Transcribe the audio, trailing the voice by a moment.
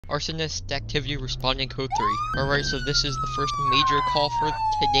Arsonist activity responding code 3. Alright, so this is the first major call for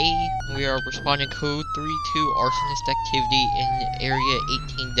today. We are responding code 3 to arsonist activity in area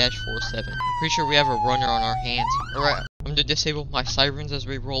 18-47. I'm pretty sure we have a runner on our hands. Alright, I'm gonna disable my sirens as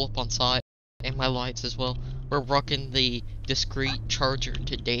we roll up on site, and my lights as well. We're rocking the discreet charger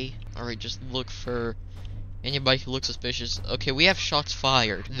today. Alright, just look for anybody who looks suspicious. Okay, we have shots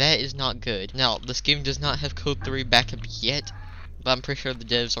fired. That is not good. Now, this game does not have code 3 backup yet, but I'm pretty sure the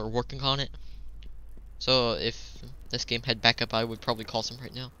devs are working on it. So if this game had backup, I would probably call some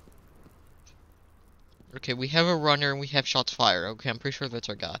right now. Okay, we have a runner and we have shots fired. Okay, I'm pretty sure that's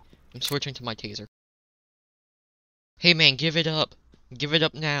our guy. I'm switching to my taser. Hey man, give it up. Give it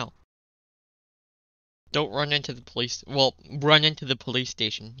up now. Don't run into the police. Well, run into the police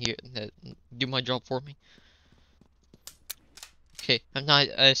station. Here, do my job for me. Okay, I'm not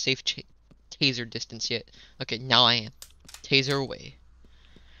a safe taser distance yet. Okay, now I am. Taser away.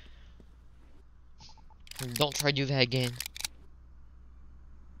 Don't try to do that again.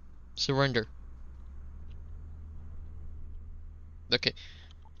 Surrender. Okay.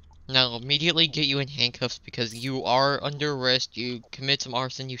 Now immediately get you in handcuffs because you are under arrest. You commit some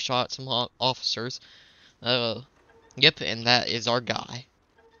arson. You shot some officers. Yep, and that is our guy.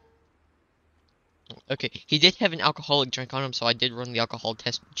 Okay, he did have an alcoholic drink on him, so I did run the alcohol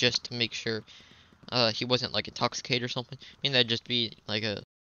test just to make sure he wasn't like intoxicated or something. I mean, that'd just be like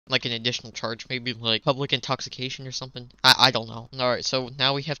an additional charge, maybe like public intoxication or something. I don't know. Alright, so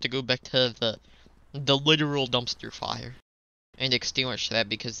now we have to go back to the literal dumpster fire and extinguish that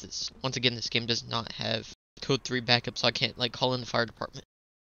because once again this game does not have code 3 backup, so I can't like call in the fire department.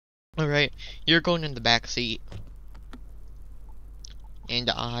 Alright, you're going in the back seat and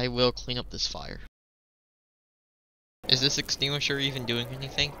I will clean up this fire. Is this extinguisher even doing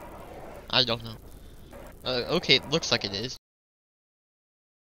anything? I don't know. Okay, it looks like it is.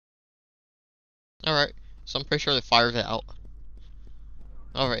 Alright, so I'm pretty sure the fire's out.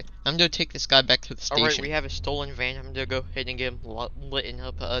 Alright, I'm gonna take this guy back to the station. Alright, we have a stolen van. I'm gonna go ahead and get him lit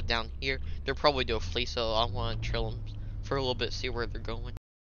up down here. They're probably doing a flee, so I want to trail them for a little bit, see where they're going.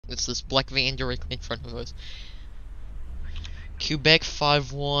 It's this black van directly in front of us. Quebec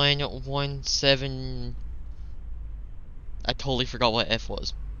 5117. I totally forgot what F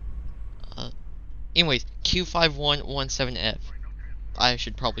was. Anyways, Q5117F. I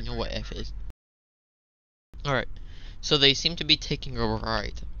should probably know what F is. Alright, so they seem to be taking a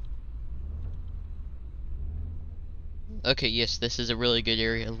right. Okay, yes, this is a really good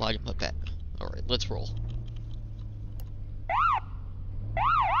area to light them up at. Alright, let's roll.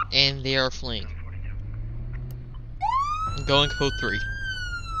 And they are fleeing. Going code 3.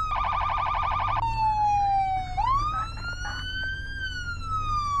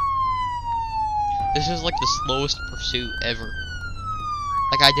 This is like the slowest pursuit ever.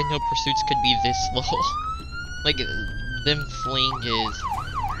 Like, I didn't know pursuits could be this slow. Like, them fleeing is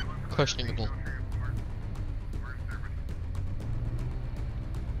questionable.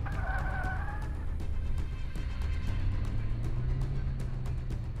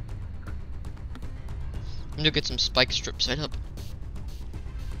 I'm gonna get some spike strips set up.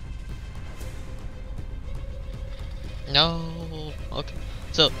 No. Okay.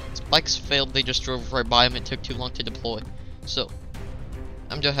 So, spikes failed, they just drove right by him, it took too long to deploy. So,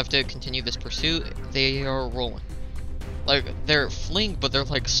 I'm gonna have to continue this pursuit. They are rolling. Like, they're fleeing, but they're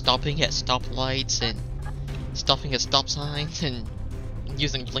like stopping at stoplights and stopping at stop signs and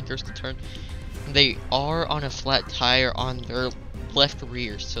using blinkers to turn. They are on a flat tire on their left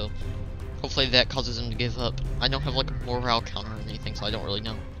rear, so hopefully that causes them to give up. I don't have like a morale counter or anything, so I don't really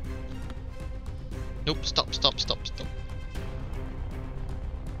know. Nope, stop.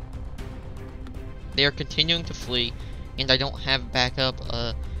 They are continuing to flee, and I don't have backup.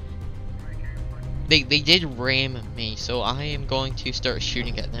 They did ram me, so I am going to start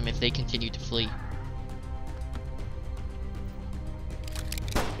shooting at them if they continue to flee.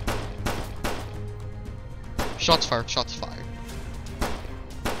 Shots fired, shots fired.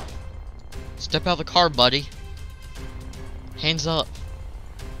 Step out of the car, buddy. Hands up.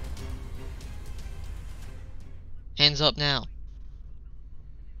 Hands up now.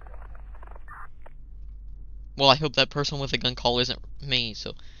 Well, I hope that person with a gun call isn't me,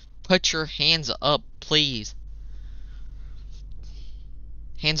 so put your hands up, please.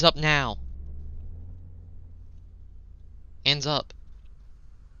 Hands up now. Hands up.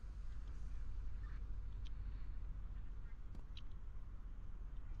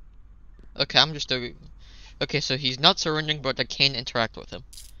 Okay, okay, so he's not surrendering, but I can interact with him.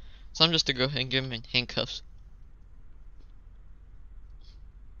 So I'm just gonna go ahead and give him in handcuffs.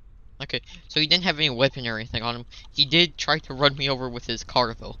 Okay, so he didn't have any weapon or anything on him. He did try to run me over with his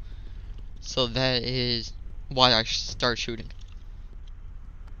car, though. So that is why I started shooting.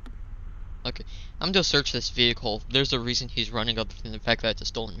 Okay, I'm gonna search this vehicle. There's a reason he's running other than the fact that it's a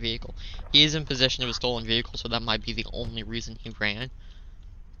stolen vehicle. He is in possession of a stolen vehicle, so that might be the only reason he ran.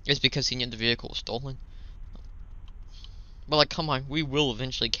 It's because he knew the vehicle was stolen. But like, come on, we will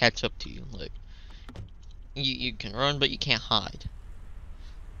eventually catch up to you. Like, you can run, but you can't hide.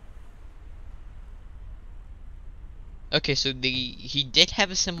 Okay, so he did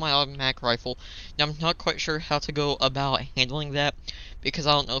have a semi-automatic rifle. Now I'm not quite sure how to go about handling that, because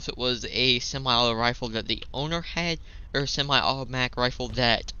I don't know if it was a semi-auto rifle that the owner had or a semi-automatic rifle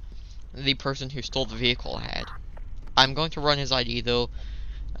that the person who stole the vehicle had. I'm going to run his ID though,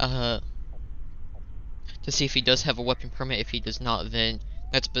 to see if he does have a weapon permit. If he does not, then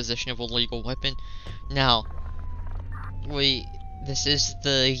that's possession of a legal weapon. Now, this is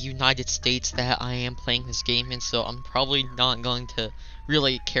the United States that I am playing this game in, so I'm probably not going to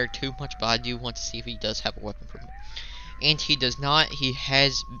really care too much, but I do want to see if he does have a weapon permit. And he does not. He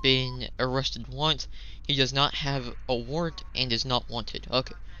has been arrested once. He does not have a warrant and is not wanted.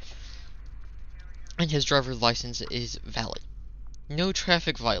 Okay. And his driver's license is valid. No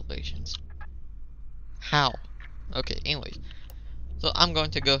traffic violations. How? Okay, anyways. So I'm going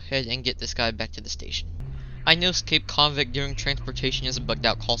to go ahead and get this guy back to the station. I know escape convict during transportation is a bugged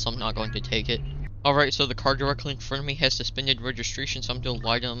out call, so I'm not going to take it. Alright, so the car directly in front of me has suspended registration, so I'm going to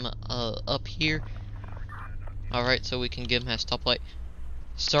light him up here. Alright, so we can give him a stoplight.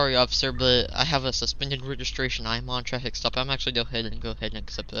 Sorry, officer, but I have a suspended registration. I am on traffic stop. I'm actually go ahead and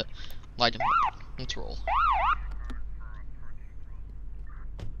accept that. Light him up. Let's roll.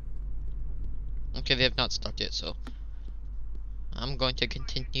 Okay, they have not stopped yet, so I'm going to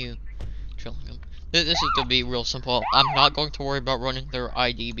continue trailing them. This is to be real simple. I'm not going to worry about running their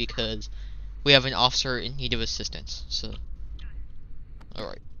ID because we have an officer in need of assistance. So,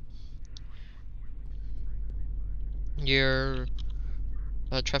 alright. Your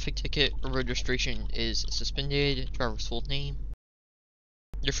traffic ticket registration is suspended. Driver's full name.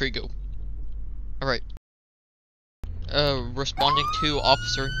 You're free to go. Alright. Responding to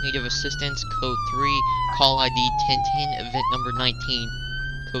officer in need of assistance, code 3, call ID 1010, event number 19,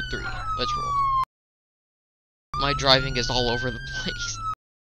 code 3. Let's roll. My driving is all over the place.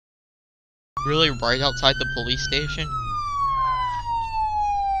 Really, right outside the police station?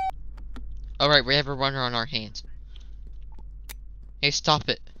 Alright, we have a runner on our hands. Hey, stop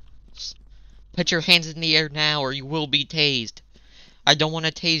it. Put your hands in the air now or you will be tased. I don't want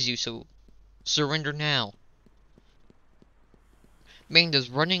to tase you, so surrender now. Man, does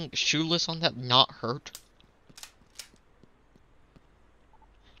running shoeless on that not hurt?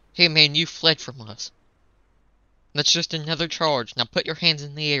 Hey man, you fled from us. That's just another charge. Now put your hands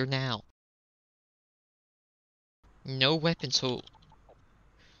in the air now. No weapon, so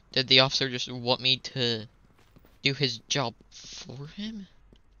did the officer just want me to do his job for him?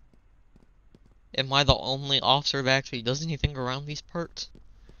 Am I the only officer that actually does anything around these parts?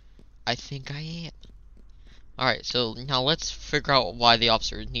 I think I am. Alright, so now let's figure out why the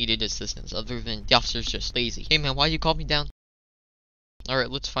officer needed assistance, other than the officer's just lazy. Hey man, why you call me down? Alright,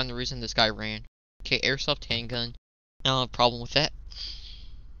 let's find the reason this guy ran. Okay, airsoft handgun. I don't have a problem with that.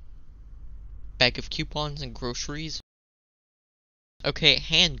 Bag of coupons and groceries. Okay,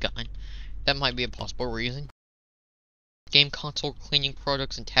 handgun. That might be a possible reason. Game console, cleaning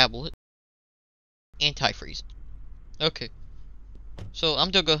products, and tablet. Antifreeze. Okay. So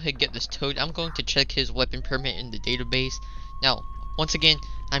I'm gonna go ahead and get this towed. I'm going to check his weapon permit in the database. Now, once again,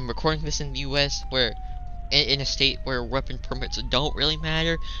 I'm recording this in the US, where in a state where weapon permits don't really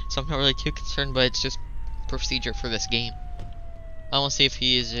matter, so I'm not really too concerned, but it's just procedure for this game. I want to see if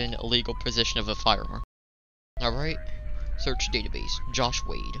he is in illegal possession of a firearm. Alright. Search database. Josh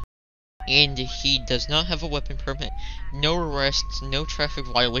Wade. And he does not have a weapon permit, no arrests, no traffic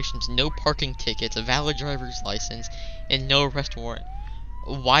violations, no parking tickets, a valid driver's license, and no arrest warrant.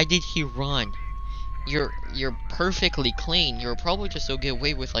 Why did he run? You're perfectly clean. You're probably just so get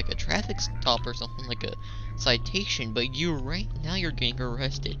away with like a traffic stop or something, like a citation, but you ran. Now you're getting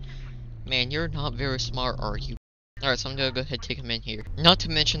arrested. Man, you're not very smart, are you? Alright, so I'm gonna go ahead and take him in here. Not to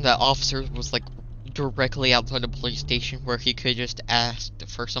mention that officer was like directly outside the police station where he could just ask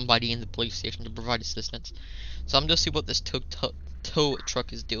for somebody in the police station to provide assistance. So I'm gonna see what this tow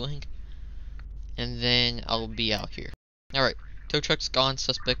truck is doing, and then I'll be out here. Alright, tow truck's gone,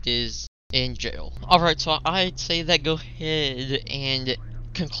 suspect is in jail. Alright, so I'd say that go ahead and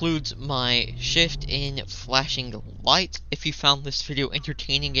concludes my shift in flashing lights. If you found this video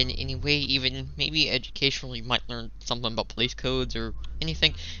entertaining in any way, even maybe educational, you might learn something about place codes or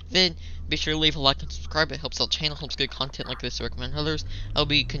anything, then be sure to leave a like and subscribe. It helps out the channel, helps good content like this to recommend others. I'll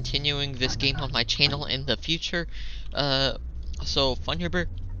be continuing this game on my channel in the future. So, Funhuber,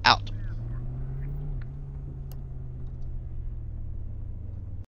 out.